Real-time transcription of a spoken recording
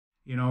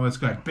You know, it's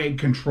got big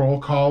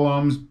control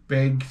columns,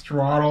 big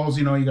throttles,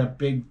 you know, you got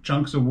big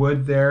chunks of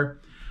wood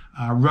there.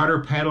 Rudder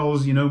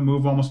pedals, you know,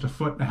 move almost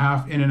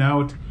 1.5 feet in and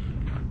out.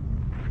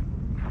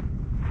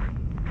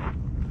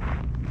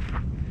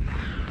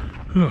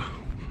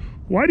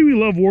 Why do we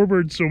love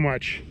Warbirds so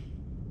much?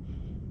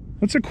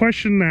 That's a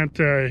question that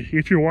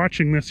if you're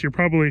watching this, you're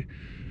probably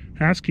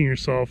asking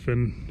yourself,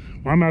 and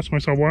I'm asking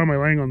myself, why am I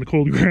laying on the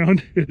cold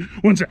ground?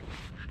 One sec.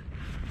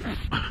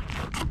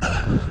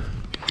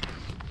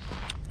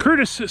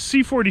 Curtiss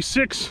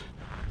C-46,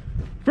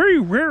 very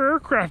rare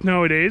aircraft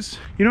nowadays.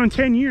 You know, in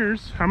 10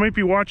 years, I might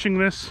be watching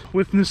this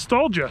with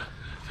nostalgia,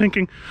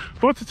 thinking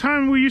about the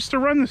time we used to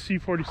run the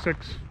C-46,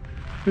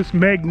 this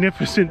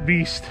magnificent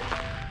beast.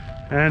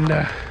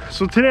 And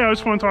so today I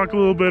just want to talk a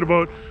little bit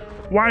about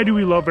why do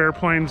we love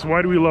airplanes,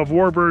 why do we love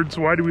Warbirds,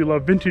 why do we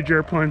love vintage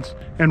airplanes,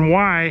 and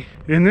why,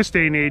 in this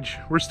day and age,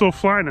 we're still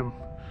flying them.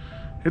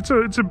 It's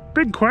a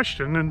big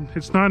question, and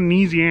it's not an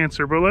easy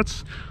answer, but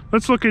let's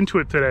look into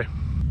it today.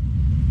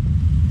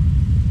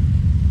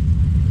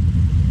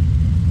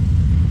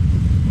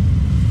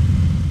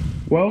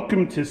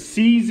 Welcome to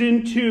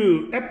Season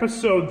 2,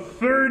 Episode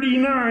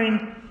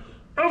 39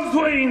 of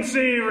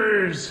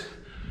PlaneSavers!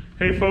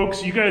 Hey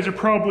folks, you guys are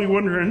probably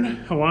wondering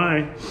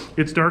why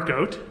it's dark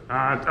out.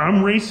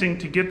 I'm racing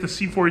to get the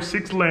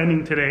C-46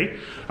 landing today.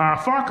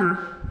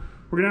 Fokker,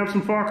 we're gonna have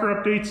some Fokker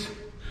updates.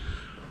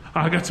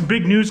 I got some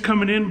big news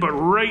coming in, but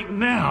right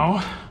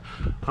now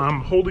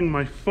I'm holding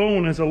my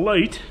phone as a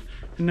light,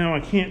 and now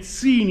I can't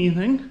see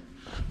anything.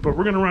 But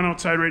we're gonna run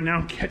outside right now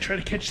and try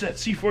to catch that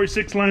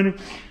C-46 landing.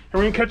 And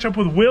we're gonna catch up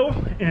with Will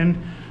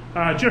and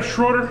Jeff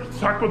Schroeder to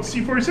talk about the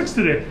C-46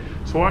 today.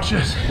 So watch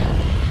this.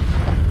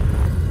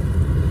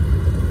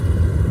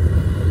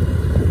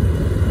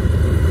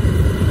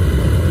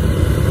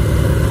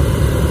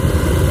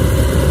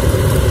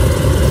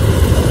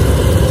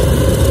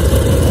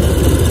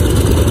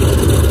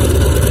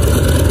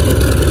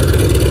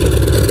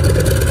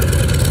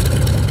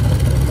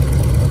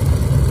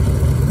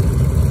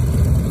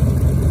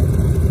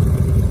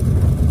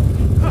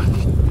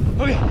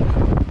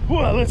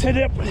 Let's head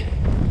up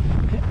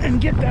and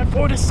get that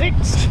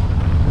 46.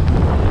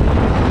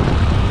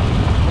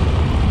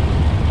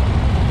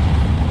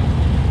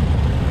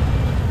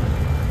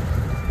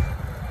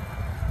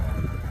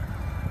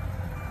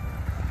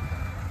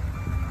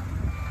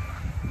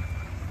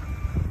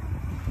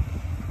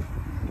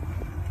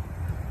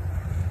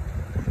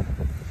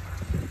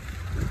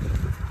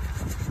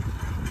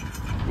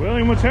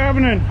 William, what's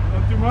happening?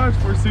 Not too much.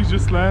 46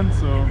 just landed,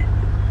 so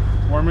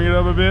warming it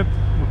up a bit.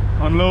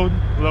 Unload,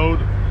 load,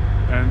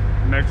 and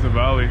next the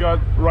valley. Got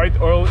right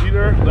oil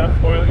heater,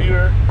 left oil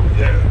heater,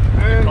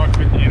 and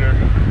cockpit heater.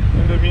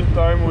 In the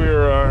meantime,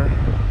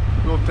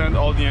 we'll tend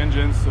all the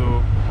engines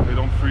so they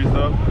don't freeze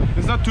up.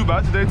 It's not too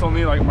bad today. It's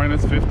only like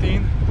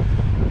 -15,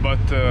 but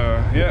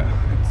yeah,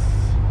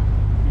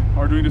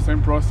 we're doing the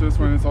same process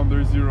when it's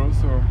under 0.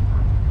 So,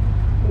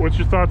 what's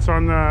your thoughts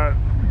on the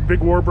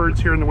big Warbirds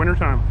here in the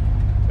wintertime?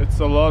 It's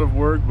a lot of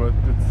work, but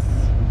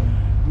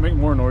make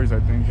more noise, I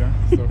think. Yeah,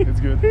 so it's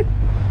good.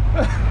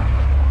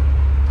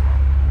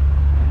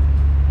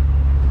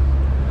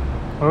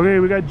 Okay,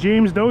 we got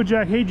James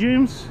Dojak. Hey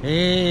James.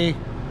 Hey.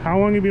 How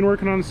long have you been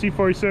working on the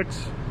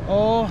C-46?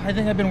 Oh, I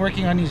think I've been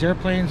working on these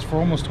airplanes for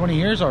almost 20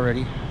 years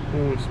already.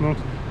 Holy smokes.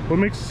 What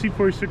makes the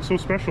C-46 so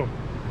special?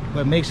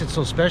 What makes it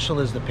so special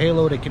is the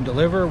payload it can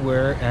deliver,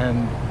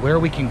 where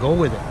we can go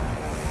with it.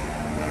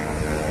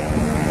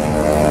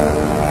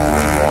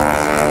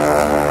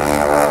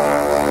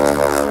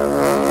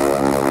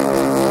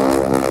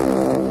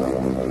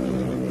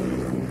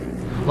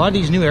 A lot of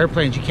these new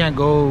airplanes, you can't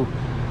go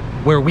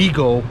where we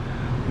go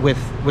with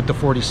the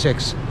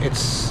 46.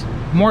 It's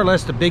more or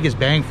less the biggest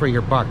bang for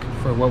your buck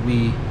for what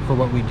we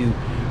do.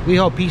 We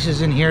haul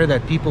pieces in here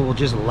that people will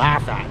just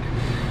laugh at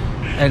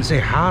and say,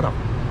 how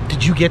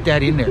did you get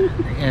that in there?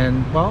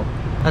 And well,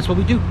 that's what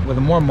we do. With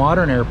a more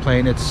modern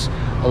airplane,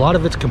 a lot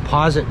of it's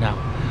composite now.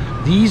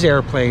 These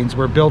airplanes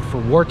were built for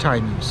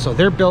wartime use, so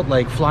they're built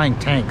like flying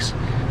tanks.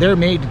 They're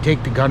made to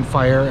take the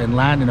gunfire and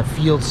land in a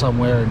field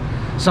somewhere, and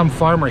some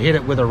farmer hit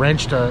it with a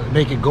wrench to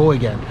make it go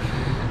again.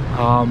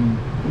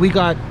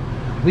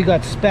 We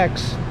got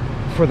specs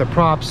for the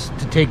props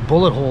to take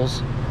bullet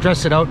holes,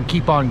 dress it out, and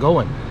keep on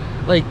going.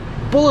 Like,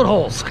 bullet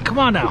holes, come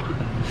on now.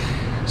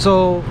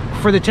 So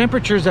for the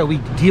temperatures that we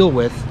deal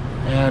with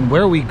and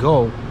where we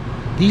go,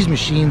 these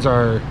machines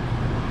are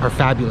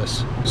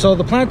fabulous. So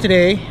the plan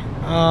today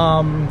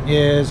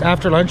is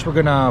after lunch we're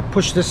gonna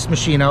push this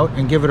machine out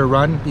and give it a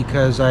run,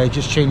 because I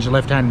just changed the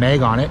left-hand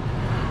mag on it.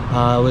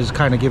 It was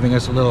kind of giving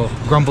us a little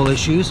grumble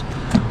issues.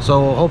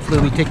 So hopefully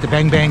we take the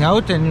bang bang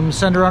out and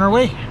send her on her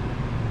way.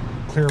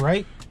 Clear,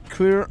 right?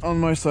 Clear on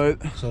my side.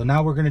 So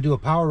now we're going to do a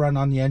power run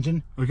on the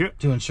engine, okay,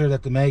 to ensure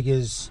that the mag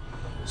is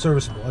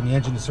serviceable and the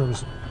engine is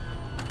serviceable.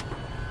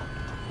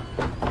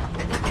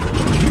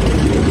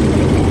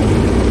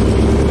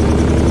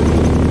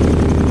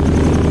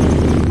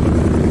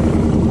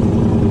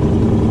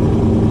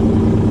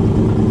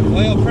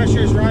 Oil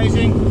pressure is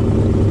rising.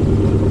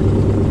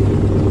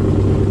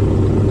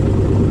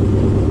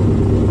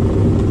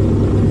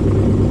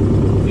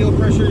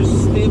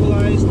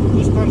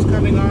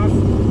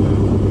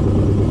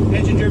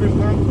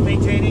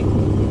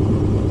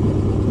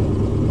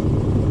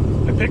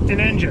 an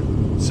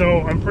engine.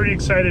 So I'm pretty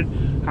excited.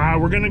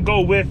 We're gonna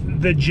go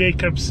with the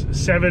Jacobs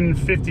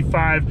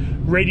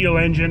 755 radial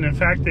engine. In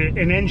fact,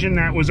 an engine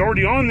that was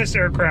already on this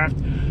aircraft,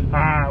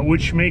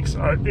 which makes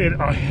it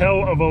a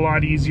hell of a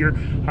lot easier.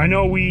 I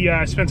know we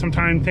spent some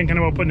time thinking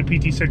about putting a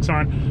PT6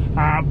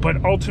 on,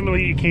 but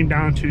ultimately it came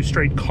down to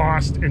straight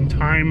cost and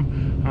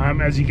time.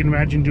 As you can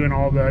imagine, doing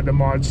all the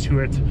mods to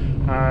it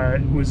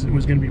was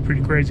going to be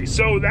pretty crazy.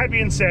 So that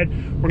being said,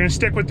 we're going to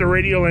stick with the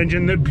radial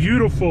engine, the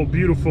beautiful,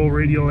 beautiful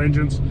radial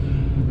engines.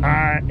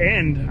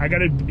 And I got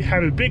to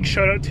have a big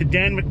shout out to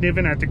Dan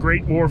McNiven at the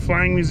Great War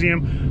Flying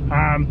Museum,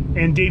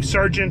 and Dave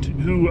Sargent,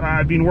 who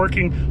have been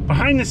working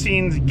behind the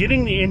scenes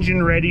getting the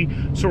engine ready.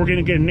 So we're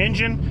going to get an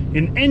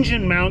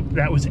engine mount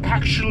that was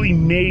actually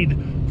made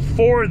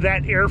for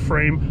that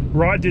airframe.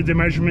 Rod did the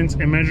measurements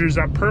and measures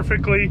up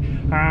perfectly.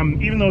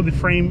 Even though the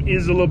frame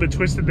is a little bit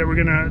twisted that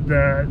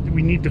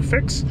we need to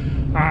fix,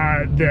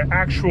 the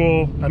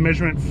actual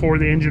measurement for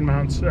the engine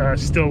mounts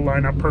still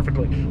line up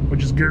perfectly,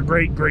 which is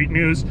great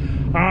news.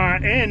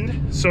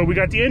 And so we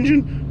got the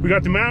engine, we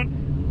got the mount,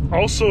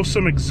 also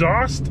some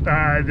exhaust.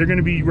 They're going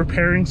to be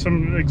repairing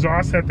some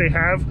exhaust that they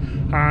have.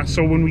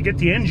 So when we get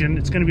the engine,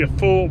 it's going to be a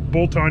full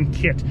bolt-on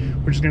kit,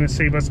 which is going to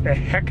save us a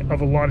heck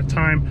of a lot of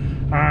time.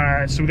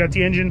 So we got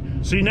the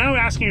engine. So you're now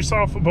asking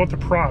yourself about the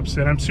props,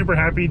 and I'm super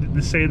happy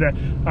to say that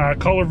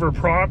Culliver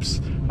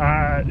Props,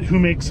 who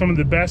make some of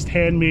the best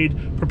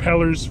handmade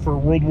propellers for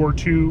World War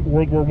II,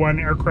 World War I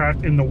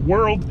aircraft in the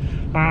world,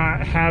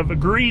 have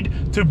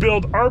agreed to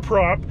build our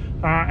prop.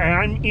 And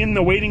I'm in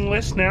the waiting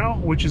list now,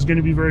 which is going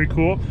to be very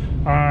cool.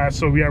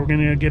 So yeah, we're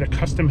going to get a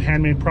custom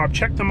handmade prop.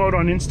 Check them out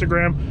on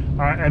Instagram.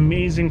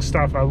 Amazing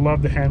stuff. I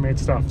love the handmade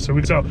stuff.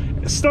 So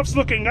stuff's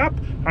looking up.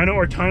 I know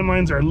our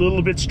timelines are a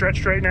little bit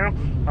stretched right now,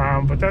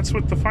 but that's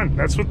what the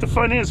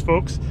fun is,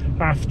 folks.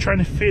 Trying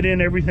to fit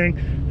in everything,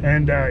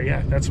 and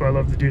yeah, that's what I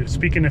love to do.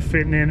 Speaking of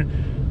fitting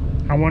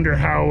in, I wonder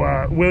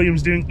how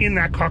William's doing in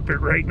that cockpit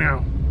right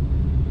now.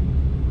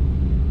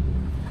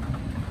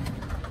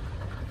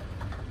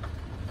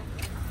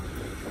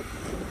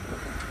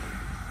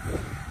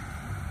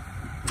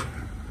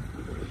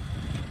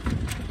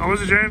 How was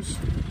it, James?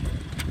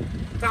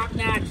 Top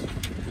notch.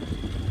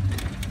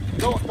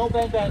 No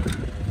bang bang.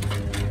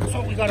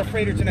 So we got a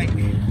freighter tonight.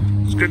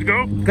 It's good to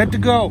go? Good to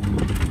go.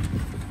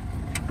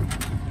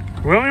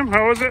 William,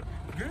 how was it?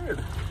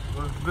 Good.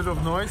 A bit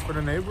of noise for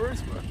the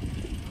neighbors,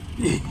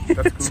 but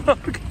that's cool.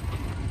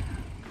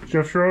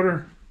 Jeff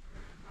Schroeder,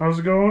 how's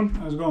it going?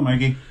 How's it going,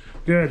 Mikey?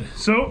 Good.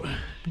 So,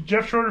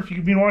 Jeff Schroeder, if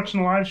you've been watching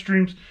the live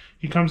streams,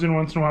 he comes in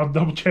once in a while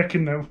double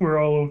checking that we're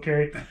all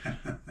okay.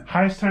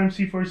 Highest time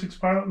C-46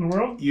 pilot in the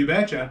world? You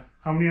betcha.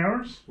 How many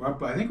hours? Well,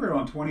 I think we're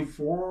on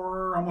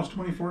 24, almost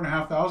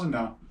 24,500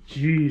 now.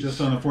 Jeez. Just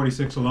on the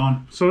 46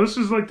 alone. So this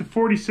is like the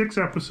 46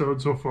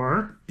 episode so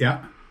far.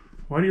 Yeah.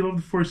 Why do you love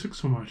the 46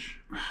 so much?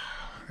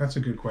 That's a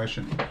good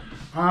question.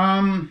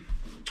 Well,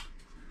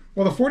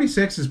 the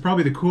 46 is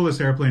probably the coolest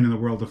airplane in the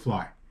world to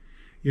fly.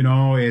 You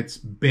know, it's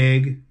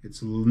big,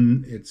 it's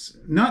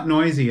not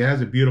noisy, it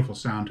has a beautiful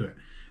sound to it.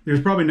 There's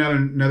probably not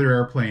another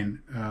airplane,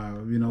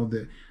 you know,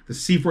 the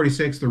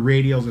C-46, the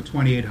radials, the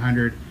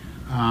 2800,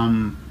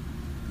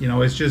 you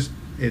know, it's just,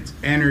 it's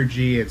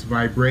energy, it's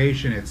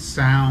vibration, it's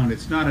sound,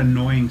 it's not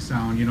annoying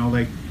sound, you know,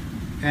 like,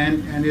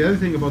 and the other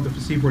thing about the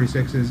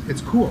C-46 is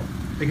it's cool.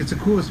 Like, it's the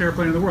coolest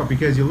airplane in the world,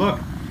 because you look,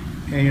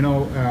 and you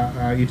know,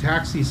 you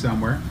taxi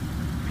somewhere,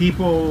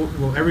 people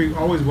will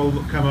always will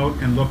come out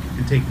and look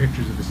and take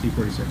pictures of the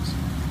C-46,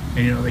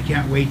 and you know, they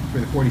can't wait for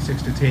the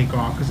 46 to take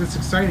off, because it's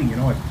exciting, you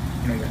know,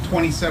 you got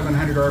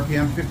 2,700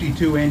 RPM,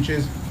 52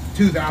 inches,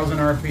 2,000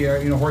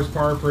 RPM, you know,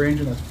 horsepower per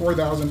engine. That's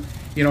 4,000,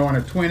 you know, on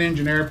a twin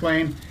engine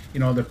airplane. You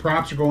know, the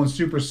props are going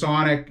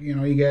supersonic. You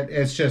know,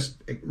 it's just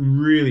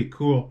really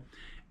cool.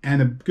 And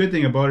the good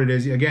thing about it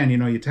is, again, you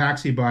know, you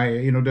taxi by,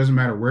 you know, it doesn't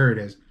matter where it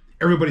is.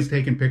 Everybody's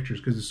taking pictures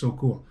because it's so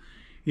cool.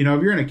 You know,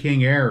 if you're in a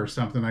King Air or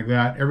something like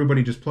that,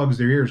 everybody just plugs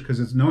their ears because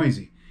it's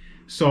noisy.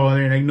 So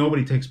like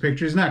nobody takes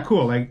pictures. Isn't that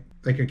cool? Like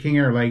a King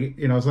Air, like,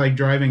 you know, it's like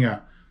driving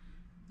a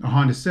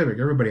Honda Civic.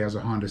 Everybody has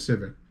a Honda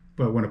Civic.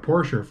 But when a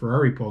Porsche or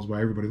Ferrari pulls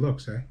by, everybody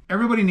looks, eh?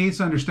 Everybody needs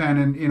to understand,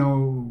 and, you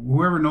know,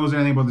 whoever knows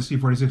anything about the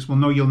C-46 will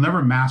know you'll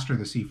never master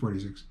the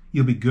C-46.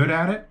 You'll be good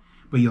at it,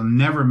 but you'll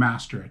never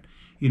master it.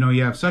 You know,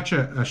 you have such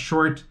a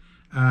short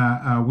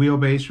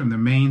wheelbase from the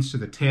mains to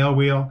the tail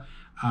wheel.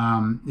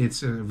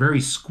 It's a very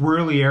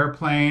squirrely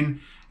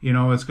airplane. You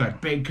know, it's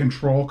got big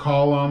control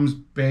columns,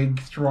 big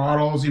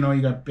throttles. You know,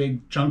 you got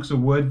big chunks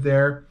of wood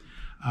there.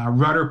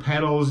 Rudder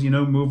pedals, you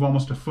know, move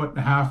almost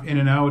 1.5 feet in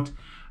and out.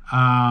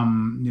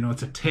 You know,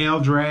 it's a tail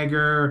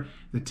dragger.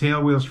 The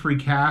tail wheel's free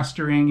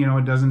castering. You know,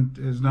 it doesn't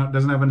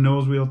have a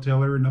nose wheel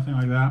tiller or nothing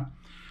like that.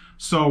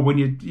 So when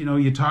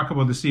you talk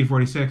about the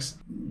C-46,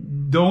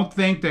 don't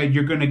think that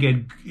you're going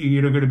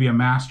to be a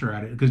master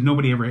at it, because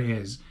nobody ever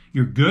is.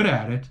 You're good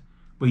at it,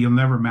 but you'll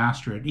never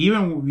master it.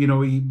 Even, you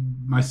know,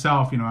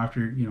 myself, you know,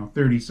 after, you know,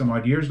 30 some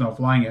odd years now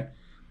flying it,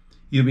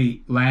 you'll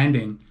be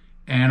landing,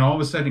 and all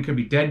of a sudden it could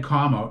be dead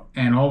calm out,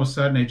 and all of a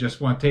sudden it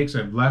just takes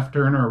a left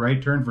turn or a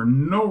right turn for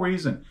no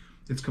reason.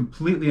 It's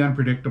completely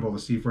unpredictable, the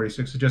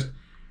C-46. It just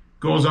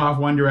goes off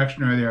one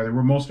direction or the other.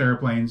 Where most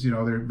airplanes, you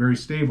know, they're very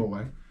stable.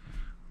 Like,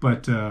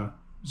 but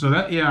so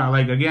that, yeah,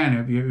 like again,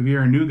 if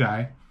you're a new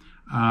guy,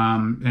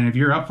 and if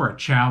you're up for a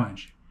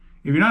challenge,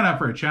 if you're not up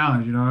for a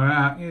challenge, you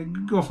know,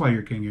 go fly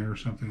your King Air or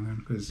something then,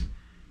 because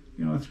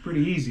you know it's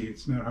pretty easy.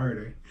 It's not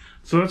hard. Eh?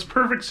 So that's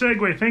perfect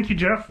segue. Thank you,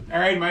 Jeff. All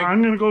right, Mike.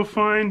 I'm gonna go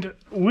find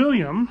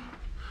William,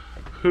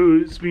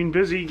 who's been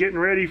busy getting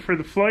ready for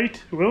the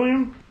flight.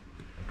 William.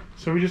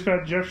 So we just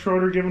got Jeff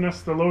Schroeder giving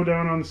us the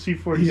lowdown on the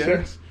C-46.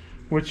 Yeah.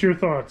 What's your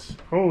thoughts?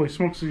 Holy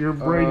smokes, you're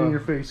bright in your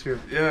face here.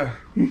 Yeah.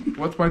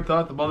 What's my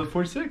thought about the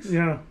 46?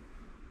 Yeah.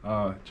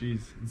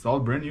 Geez, it's all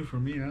brand new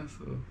for me, yeah.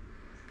 So,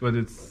 but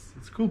it's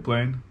a cool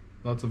plane.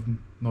 Lots of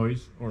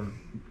noise or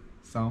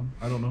sound.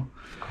 I don't know.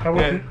 How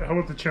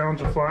about the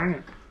challenge of flying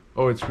it?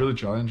 Oh, it's really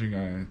challenging.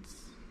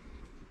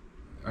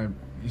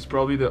 It's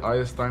probably the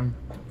highest time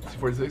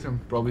C-46. I'm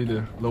probably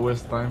the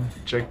lowest time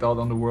checked out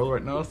on the world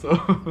right now. So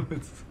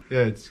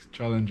it's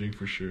challenging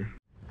for sure.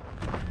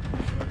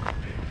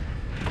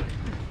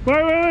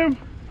 Bye, William.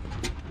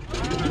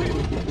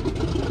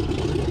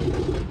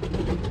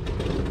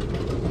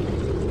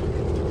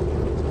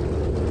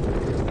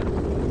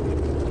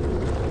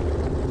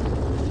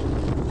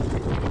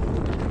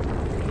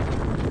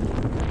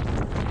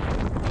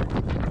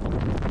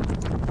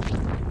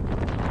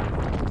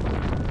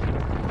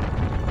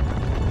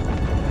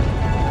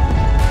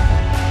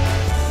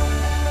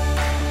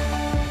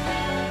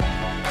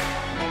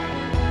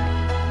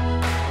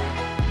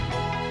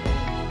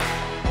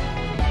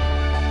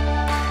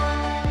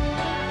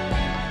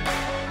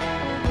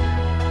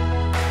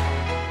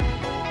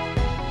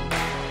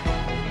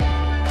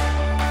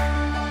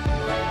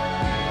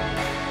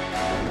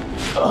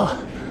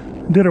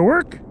 Did it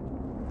work?